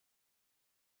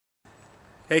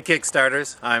Hey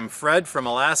Kickstarters, I'm Fred from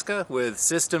Alaska with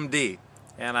System D,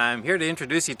 and I'm here to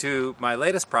introduce you to my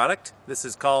latest product. This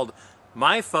is called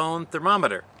My Phone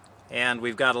Thermometer, and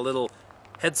we've got a little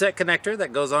headset connector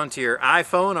that goes onto your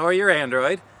iPhone or your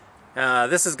Android.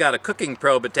 This has got a cooking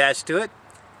probe attached to it,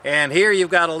 and here you've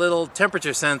got a little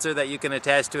temperature sensor that you can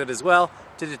attach to it as well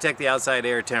to detect the outside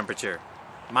air temperature.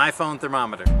 My Phone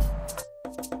Thermometer.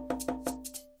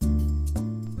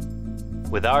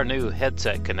 With our new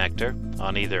headset connector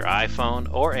on either iPhone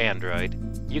or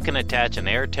Android, you can attach an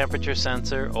air temperature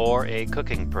sensor or a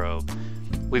cooking probe.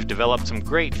 We've developed some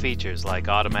great features like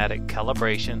automatic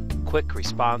calibration, quick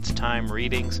response time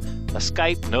readings, a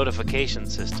Skype notification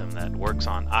system that works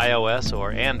on iOS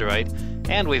or Android,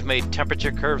 and we've made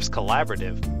temperature curves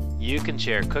collaborative. You can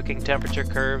share cooking temperature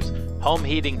curves, home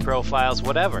heating profiles,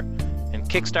 whatever. And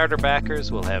Kickstarter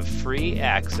backers will have free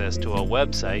access to a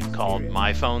website called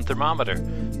My Phone Thermometer,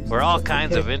 where all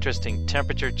kinds of interesting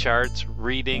temperature charts,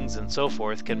 readings, and so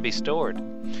forth can be stored.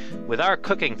 With our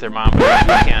cooking thermometer,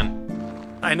 you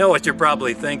can... I know what you're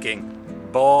probably thinking.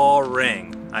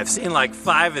 Boring. I've seen like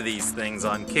 5 of these things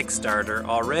on Kickstarter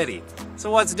already. So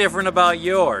what's different about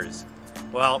yours?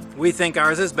 Well, we think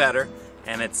ours is better,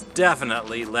 and it's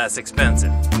definitely less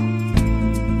expensive.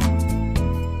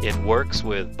 It works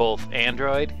with both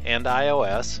Android and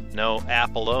iOS, no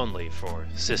Apple only for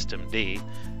System D.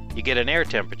 You get an air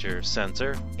temperature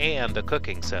sensor and a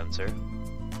cooking sensor.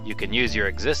 You can use your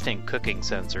existing cooking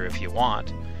sensor if you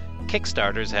want.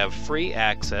 Kickstarters have free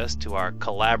access to our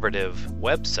collaborative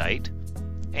website,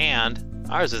 and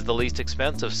ours is the least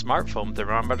expensive smartphone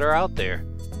thermometer out there.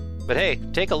 But hey,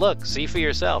 take a look, see for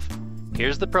yourself.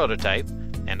 Here's the prototype,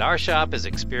 and our shop is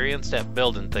experienced at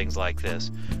building things like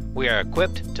this. We are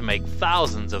equipped to make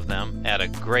thousands of them at a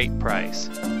great price.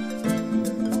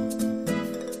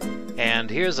 And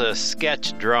here's a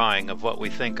sketch drawing of what we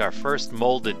think our first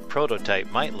molded prototype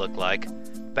might look like.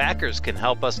 Backers can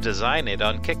help us design it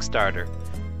on Kickstarter.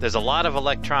 There's a lot of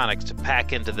electronics to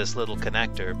pack into this little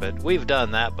connector, but we've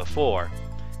done that before.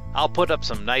 I'll put up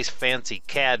some nice fancy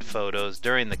CAD photos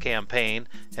during the campaign,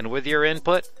 and with your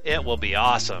input, it will be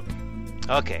awesome.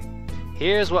 Okay.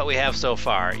 Here's what we have so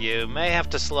far. You may have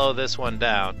to slow this one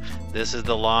down. This is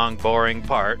the long, boring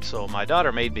part, so my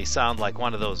daughter made me sound like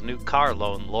one of those new car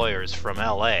loan lawyers from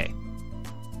LA.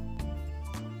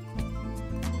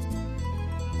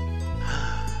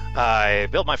 I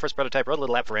built my first prototype, wrote a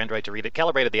little app for Android to read it,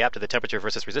 calibrated the app to the temperature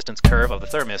versus resistance curve of the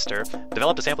thermistor,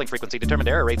 developed a sampling frequency, determined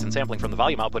error rates in sampling from the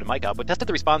volume output and mic output, tested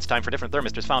the response time for different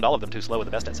thermistors, found all of them too slow with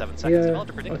the best at 7 seconds, developed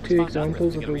a predictive two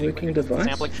examples of a working device.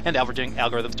 Sampling and averaging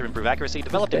algorithms to improve accuracy,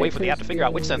 developed a way for the app to figure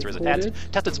out which sensor is attached,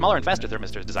 tested smaller and faster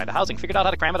thermistors, designed a housing, figured out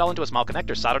how to cram it all into a small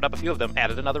connector, soldered up a few of them,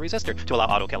 added another resistor to allow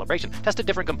auto calibration, tested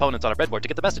different components on a breadboard to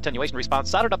get the best attenuation response,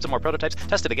 soldered up some more prototypes,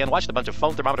 tested again, watched a bunch of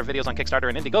phone thermometer videos on Kickstarter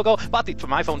and Indiegogo, bought the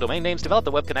My Phone domain names, developed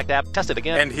the Web Connect app, tested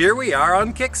again. And here we are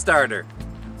on Kickstarter.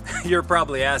 You're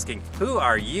probably asking, who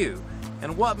are you?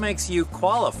 And what makes you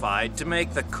qualified to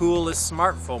make the coolest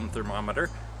smartphone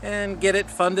thermometer and get it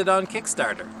funded on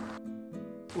Kickstarter?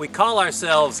 We call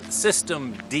ourselves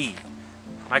System D.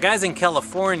 My guys in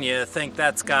California think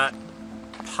that's got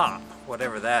pop,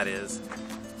 whatever that is.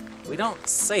 We don't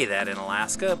say that in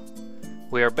Alaska.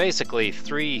 We are basically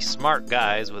 3 smart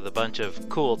guys with a bunch of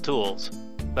cool tools.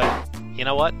 But you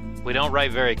know what? We don't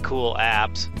write very cool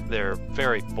apps. They're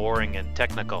very boring and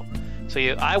technical. So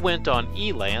I went on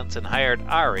Elance and hired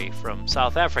Ari from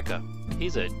South Africa.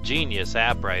 He's a genius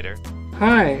app writer.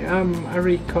 Hi, I'm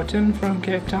Ari Cotton from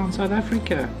Cape Town, South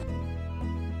Africa.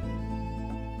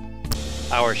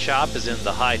 Our shop is in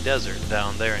the high desert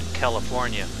down there in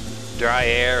California. Dry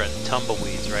air and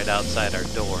tumbleweeds right outside our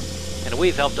door. And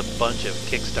we've helped a bunch of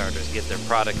Kickstarters get their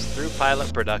products through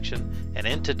pilot production and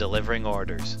into delivering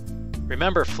orders.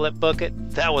 Remember Flipbook It?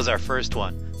 That was our first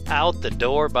one. Out the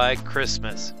door by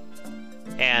Christmas.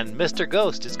 And Mr.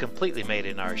 Ghost is completely made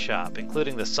in our shop,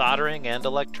 including the soldering and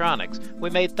electronics. We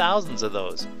made thousands of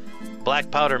those. Black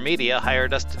Powder Media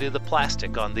hired us to do the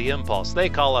plastic on the Impulse. They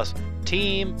call us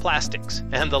Team Plastics,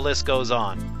 and the list goes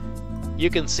on. You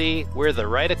can see we're the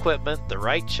right equipment, the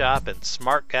right shop, and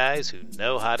smart guys who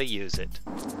know how to use it.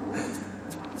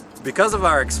 Because of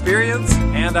our experience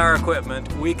and our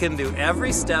equipment, we can do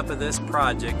every step of this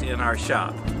project in our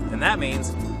shop. And that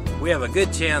means we have a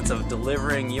good chance of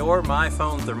delivering your My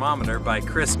Phone thermometer by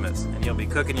Christmas. And you'll be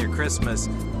cooking your Christmas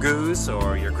goose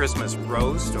or your Christmas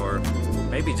roast, or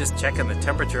maybe just checking the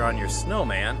temperature on your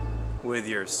snowman with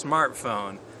your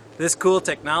smartphone. This cool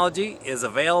technology is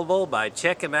available by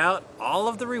checking out all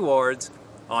of the rewards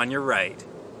on your right.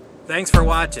 Thanks for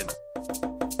watching.